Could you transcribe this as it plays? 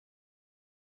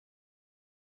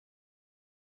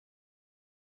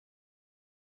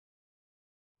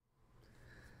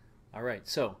All right,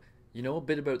 so you know a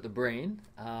bit about the brain.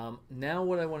 Now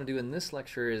what I want to do in this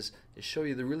lecture is show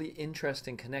you the really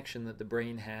interesting connection that the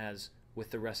brain has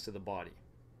with the rest of the body.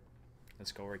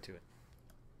 Let's go right to it.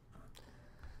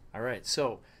 All right,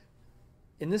 so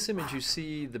in this image you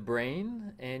see the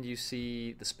brain and you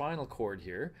see the spinal cord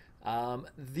here.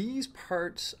 These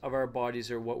parts of our bodies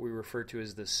are what we refer to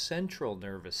as the central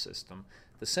nervous system.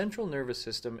 The central nervous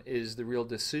system is the real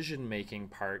decision-making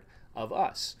part of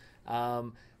us.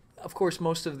 Of course,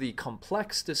 most of the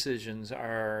complex decisions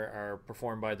are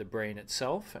performed by the brain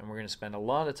itself, and we're going to spend a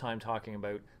lot of time talking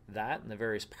about that and the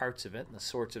various parts of it and the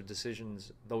sorts of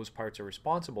decisions those parts are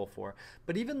responsible for.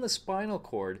 But even the spinal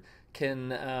cord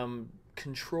can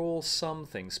control some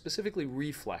things, specifically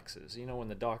reflexes. You know, when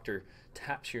the doctor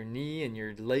taps your knee and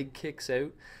your leg kicks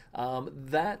out,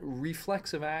 that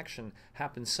reflexive action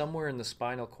happens somewhere in the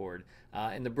spinal cord,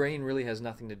 and the brain really has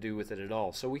nothing to do with it at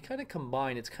all. So we kind of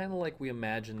combine, it's kind of like we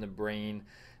imagine the brain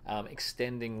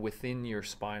extending within your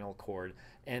spinal cord,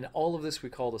 and all of this we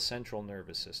call the central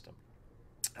nervous system.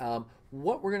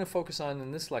 What we're going to focus on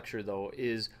in this lecture, though,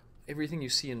 is everything you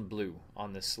see in blue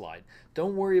on this slide.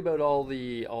 Don't worry about all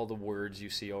the words you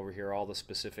see over here, all the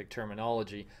specific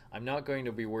terminology. I'm not going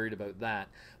to be worried about that.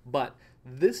 But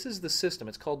this is the system.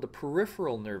 It's called the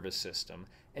peripheral nervous system,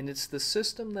 and it's the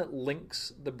system that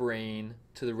links the brain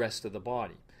to the rest of the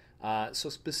body. So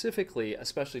specifically,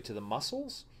 especially to the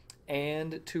muscles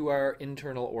and to our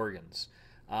internal organs.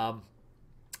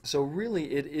 So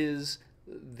really, it is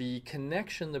the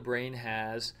connection the brain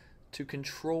has to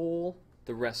control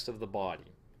the rest of the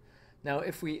body. Now,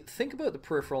 if we think about the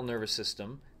peripheral nervous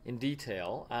system in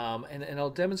detail, and I'll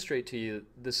demonstrate to you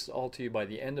this all to you by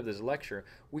the end of this lecture,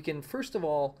 we can first of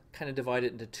all kind of divide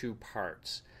it into two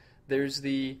parts. There's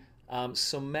the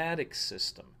somatic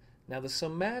system. Now, the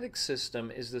somatic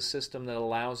system is the system that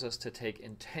allows us to take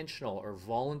intentional or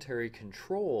voluntary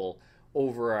control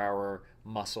over our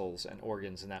muscles and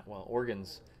organs, and that, well,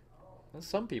 organs.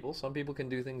 Some people can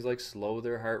do things like slow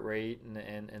their heart rate,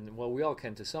 and well, we all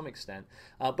can to some extent,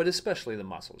 but especially the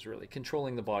muscles, really,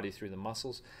 controlling the body through the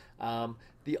muscles.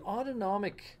 The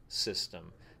autonomic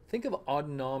system, think of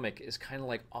autonomic as kind of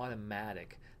like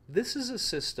automatic. This is a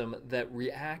system that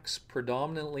reacts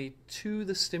predominantly to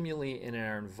the stimuli in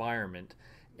our environment,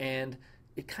 and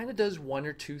it kind of does one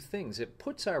or two things. It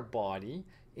puts our body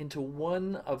into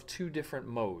one of two different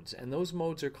modes, and those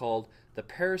modes are called the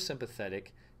parasympathetic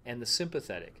and the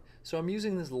sympathetic. So I'm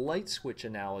using this light switch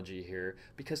analogy here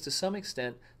because to some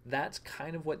extent that's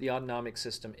kind of what the autonomic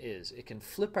system is. It can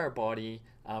flip our body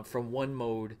from one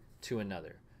mode to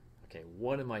another. Okay,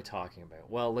 what am I talking about?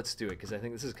 Well, let's do it because I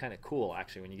think this is kind of cool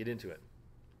actually when you get into it.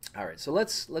 All right, so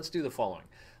let's do the following.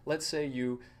 Let's say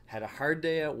you had a hard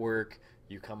day at work,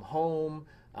 you come home,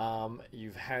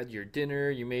 you've had your dinner,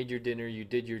 you made your dinner, you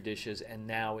did your dishes, and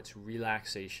now it's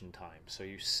relaxation time. So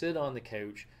you sit on the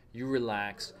couch, you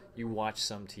relax, you watch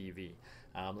some TV.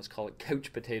 Let's call it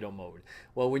couch potato mode.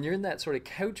 Well, when you're in that sort of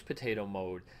couch potato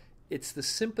mode, it's the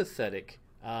sympathetic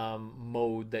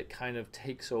mode that kind of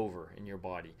takes over in your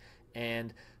body.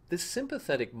 And this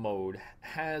sympathetic mode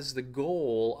has the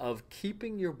goal of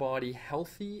keeping your body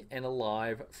healthy and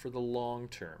alive for the long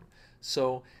term.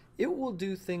 So it will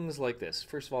do things like this.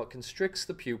 First of all, it constricts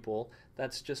the pupil.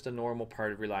 That's just a normal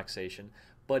part of relaxation.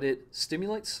 But it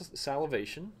stimulates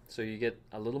salivation, so you get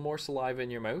a little more saliva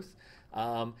in your mouth.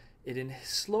 It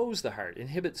slows the heart.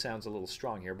 Inhibit sounds a little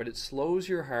strong here, but it slows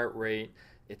your heart rate,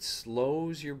 it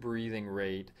slows your breathing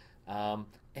rate, and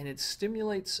it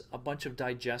stimulates a bunch of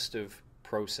digestive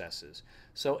processes.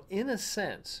 So in a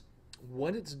sense,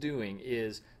 what it's doing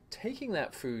is taking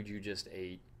that food you just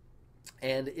ate,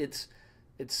 and it's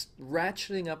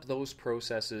ratcheting up those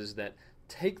processes that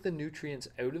take the nutrients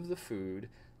out of the food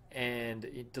and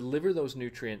deliver those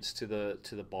nutrients to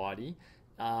the body,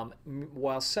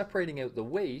 while separating out the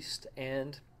waste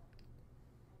and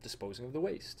disposing of the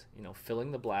waste. You know,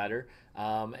 filling the bladder,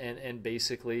 and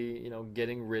basically, you know,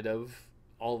 getting rid of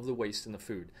all of the waste in the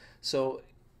food. So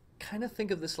kind of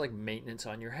think of this like maintenance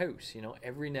on your house. You know,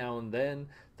 every now and then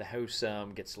the house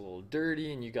gets a little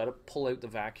dirty and you got to pull out the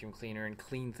vacuum cleaner and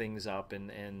clean things up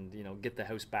and you know, get the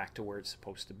house back to where it's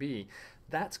supposed to be.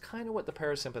 That's kind of what the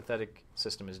parasympathetic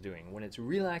system is doing. When it's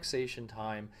relaxation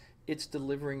time, it's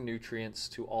delivering nutrients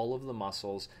to all of the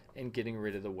muscles and getting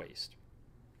rid of the waste.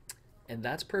 And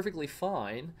that's perfectly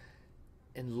fine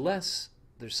unless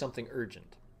there's something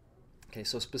urgent. Okay,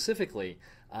 so specifically,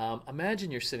 imagine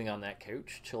you're sitting on that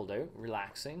couch, chilled out,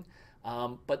 relaxing,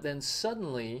 but then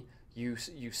suddenly you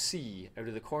see out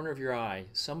of the corner of your eye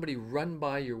somebody run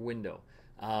by your window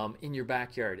in your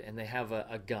backyard, and they have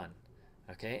a gun.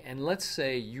 Okay, and let's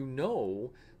say you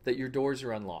know that your doors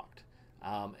are unlocked.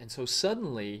 And so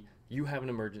suddenly you have an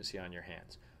emergency on your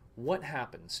hands. What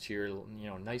happens to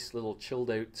your nice little chilled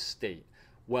out state?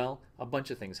 Well, a bunch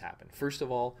of things happen. First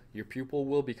of all, your pupil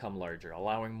will become larger,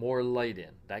 allowing more light in.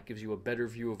 That gives you a better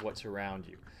view of what's around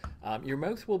you. Your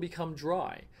mouth will become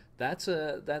dry.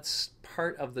 That's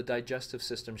part of the digestive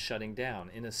system shutting down.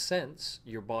 In a sense,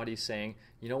 your body's saying,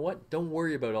 you know what, don't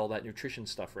worry about all that nutrition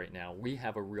stuff right now. We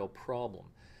have a real problem.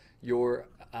 Your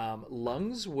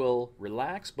lungs will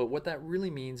relax, but what that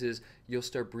really means is you'll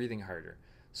start breathing harder.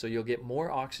 So you'll get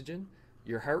more oxygen,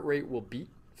 your heart rate will beat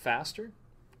faster,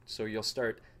 so you'll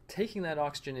start taking that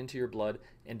oxygen into your blood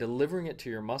and delivering it to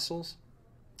your muscles.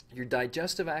 Your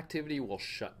digestive activity will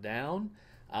shut down.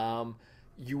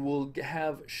 You will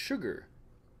have sugar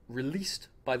released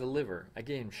by the liver.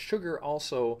 Again, sugar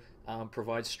also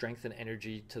provides strength and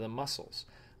energy to the muscles.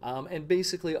 And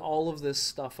basically all of this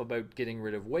stuff about getting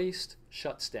rid of waste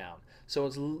shuts down. So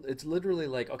it's literally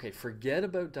like, okay, forget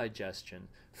about digestion,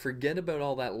 forget about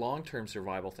all that long-term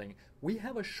survival thing. We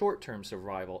have a short-term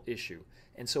survival issue.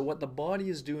 And so what the body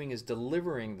is doing is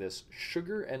delivering this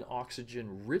sugar and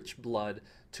oxygen rich blood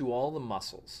to all the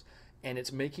muscles. And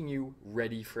it's making you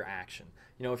ready for action.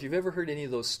 You know, if you've ever heard any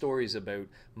of those stories about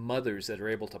mothers that are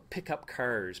able to pick up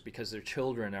cars because their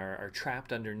children are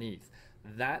trapped underneath,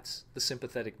 that's the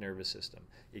sympathetic nervous system.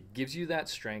 It gives you that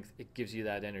strength, it gives you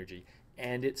that energy,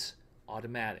 and it's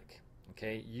automatic.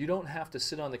 Okay, you don't have to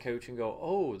sit on the couch and go,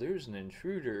 oh, there's an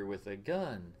intruder with a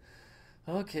gun.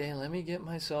 Okay, let me get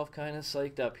myself kind of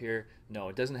psyched up here. No,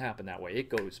 it doesn't happen that way. It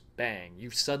goes bang.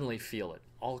 You suddenly feel it.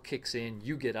 All kicks in.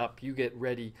 You get up. You get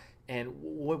ready. And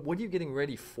what are you getting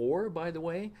ready for, by the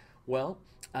way? Well,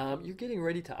 you're getting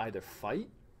ready to either fight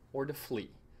or to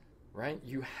flee, right?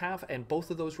 You have, and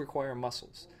both of those require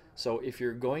muscles. So if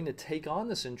you're going to take on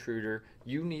this intruder,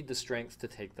 you need the strength to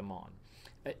take them on.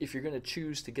 If you're going to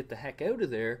choose to get the heck out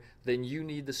of there, then you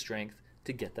need the strength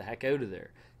to get the heck out of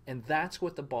there. And that's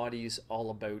what the body's all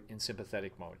about in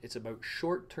sympathetic mode. It's about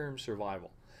short-term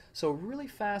survival. So really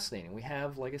fascinating. We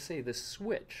have, like I say, this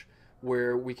switch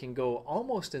where we can go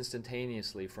almost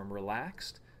instantaneously from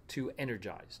relaxed to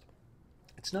energized.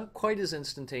 It's not quite as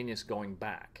instantaneous going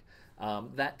back.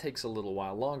 That takes a little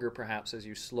while longer, perhaps, as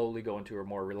you slowly go into a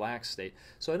more relaxed state.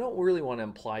 So I don't really want to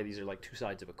imply these are like two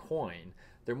sides of a coin.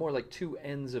 They're more like two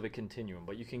ends of a continuum,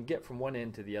 but you can get from one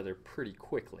end to the other pretty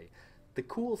quickly. The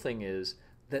cool thing is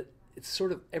that it's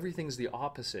sort of everything's the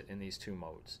opposite in these two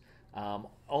modes.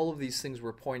 All of these things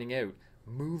we're pointing out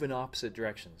move in opposite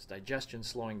directions. Digestion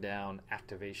slowing down,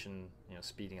 activation,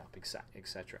 speeding up,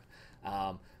 etc.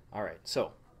 All right,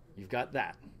 so you've got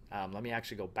that. Let me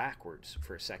actually go backwards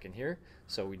for a second here.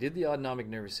 So we did the autonomic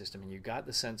nervous system, and you got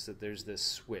the sense that there's this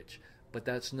switch, but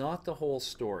that's not the whole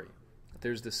story.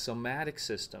 There's the somatic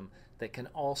system that can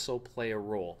also play a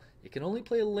role. It can only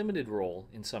play a limited role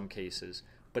in some cases,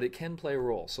 but it can play a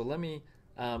role. So let me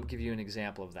give you an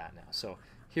example of that now. So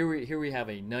here we have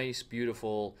a nice,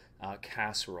 beautiful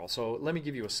casserole. So let me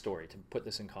give you a story to put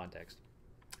this in context.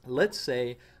 Let's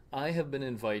say I have been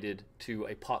invited to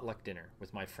a potluck dinner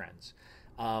with my friends.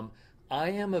 I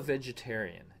am a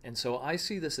vegetarian, and so I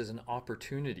see this as an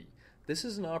opportunity. This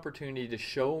is an opportunity to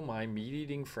show my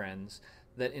meat-eating friends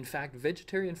that, in fact,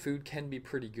 vegetarian food can be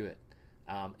pretty good.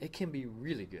 It can be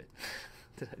really good.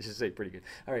 Did I just say pretty good?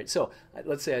 All right, so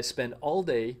let's say I spend all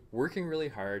day working really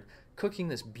hard, cooking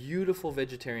this beautiful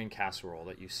vegetarian casserole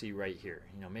that you see right here.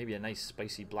 Maybe a nice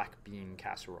spicy black bean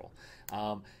casserole.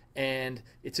 And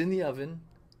it's in the oven.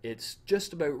 It's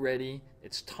just about ready.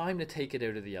 It's time to take it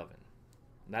out of the oven.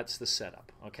 That's the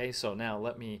setup. Okay, so now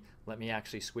let me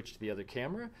actually switch to the other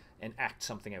camera and act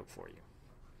something out for you.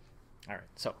 All right,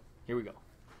 so here we go.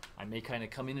 I may kind of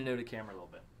come in and out of camera a little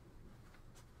bit.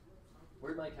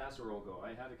 Where'd my casserole go? I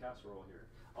had a casserole here.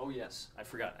 Oh yes, I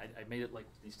forgot. I made it like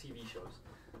these TV shows.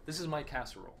 This is my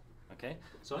casserole, okay?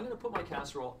 So I'm gonna put my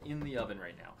casserole in the oven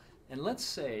right now. And let's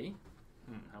say,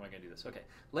 how am I gonna do this? Okay,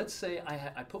 let's say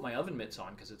I put my oven mitts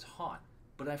on because it's hot,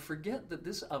 but I forget that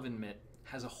this oven mitt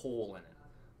has a hole in it.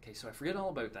 Okay, so I forget all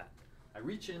about that. I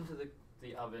reach into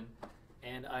the oven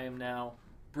and I am now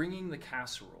bringing the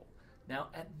casserole. Now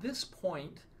at this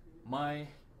point,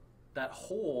 that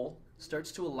hole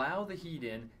starts to allow the heat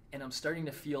in, and I'm starting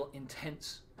to feel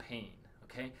intense pain,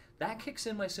 okay? That kicks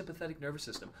in my sympathetic nervous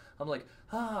system. I'm like,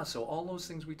 so all those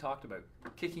things we talked about,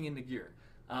 kicking into gear.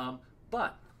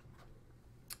 But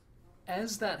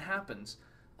as that happens,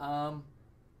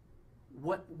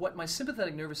 what my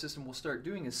sympathetic nervous system will start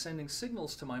doing is sending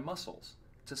signals to my muscles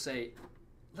to say,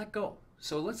 let go.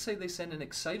 So let's say they send an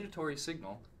excitatory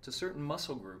signal to certain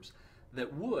muscle groups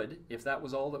that would, if that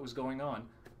was all that was going on,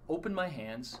 open my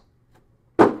hands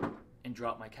and and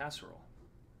drop my casserole.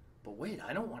 But wait,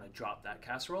 I don't want to drop that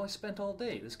casserole. I spent all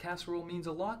day. This casserole means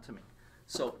a lot to me.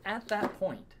 So at that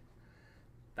point,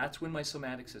 that's when my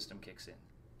somatic system kicks in.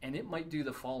 And it might do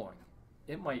the following.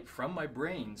 It might, from my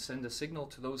brain, send a signal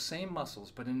to those same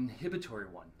muscles, but an inhibitory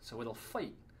one. So it'll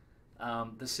fight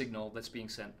the signal that's being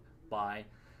sent by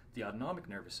the autonomic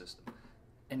nervous system.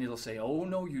 And it'll say, oh,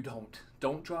 no, you don't.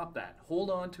 Don't drop that. Hold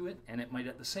on to it. And it might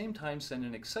at the same time send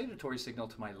an excitatory signal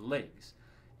to my legs.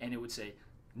 And it would say,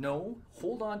 no,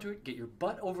 hold on to it. Get your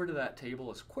butt over to that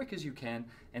table as quick as you can.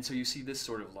 And so you see this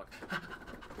sort of look.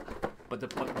 But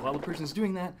while the person's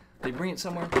doing that, they bring it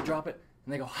somewhere, they drop it,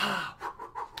 and they go, ah.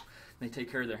 And they take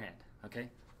care of their hand. Okay?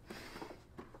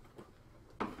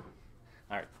 All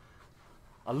right.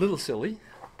 A little silly,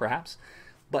 perhaps.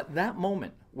 But that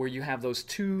moment where you have those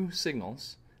two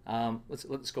signals,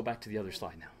 let's go back to the other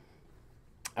slide now.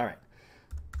 All right.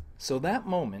 So that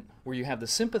moment where you have the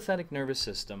sympathetic nervous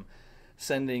system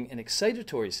sending an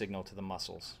excitatory signal to the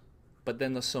muscles, but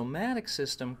then the somatic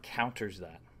system counters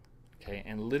that. Okay,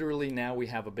 and literally now we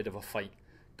have a bit of a fight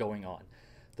going on.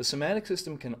 The somatic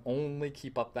system can only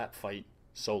keep up that fight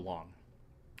so long.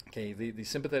 Okay, the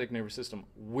sympathetic nervous system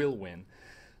will win.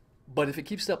 But if it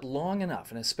keeps it up long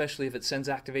enough, and especially if it sends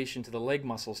activation to the leg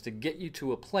muscles to get you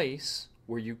to a place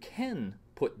where you can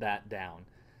put that down,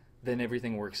 then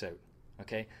everything works out.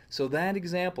 Okay? So that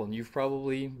example, and you've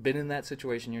probably been in that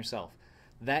situation yourself,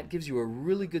 that gives you a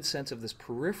really good sense of this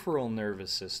peripheral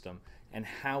nervous system and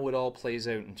how it all plays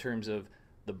out in terms of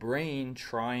the brain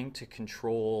trying to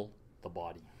control the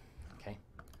body. Okay?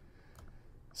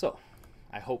 So,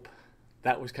 I hope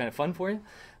that was kind of fun for you.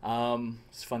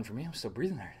 It's fun for me. I'm still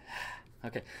breathing there.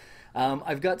 Okay.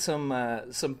 I've got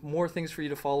some more things for you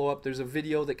to follow up. There's a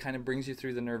video that kind of brings you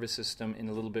through the nervous system in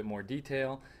a little bit more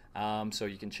detail, so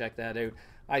you can check that out.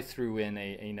 I threw in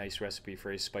a nice recipe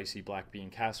for a spicy black bean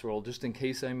casserole just in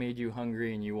case I made you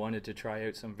hungry and you wanted to try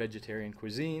out some vegetarian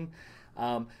cuisine.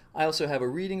 I also have a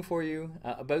reading for you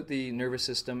about the nervous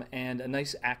system and a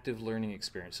nice active learning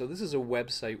experience. So this is a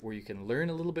website where you can learn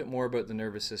a little bit more about the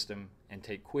nervous system and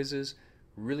take quizzes.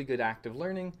 Really good active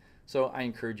learning. So I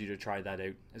encourage you to try that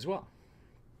out as well.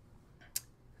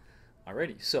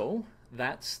 Alrighty, so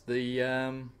that's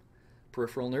the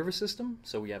peripheral nervous system.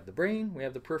 So we have the brain, we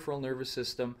have the peripheral nervous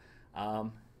system.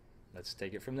 Let's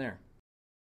take it from there.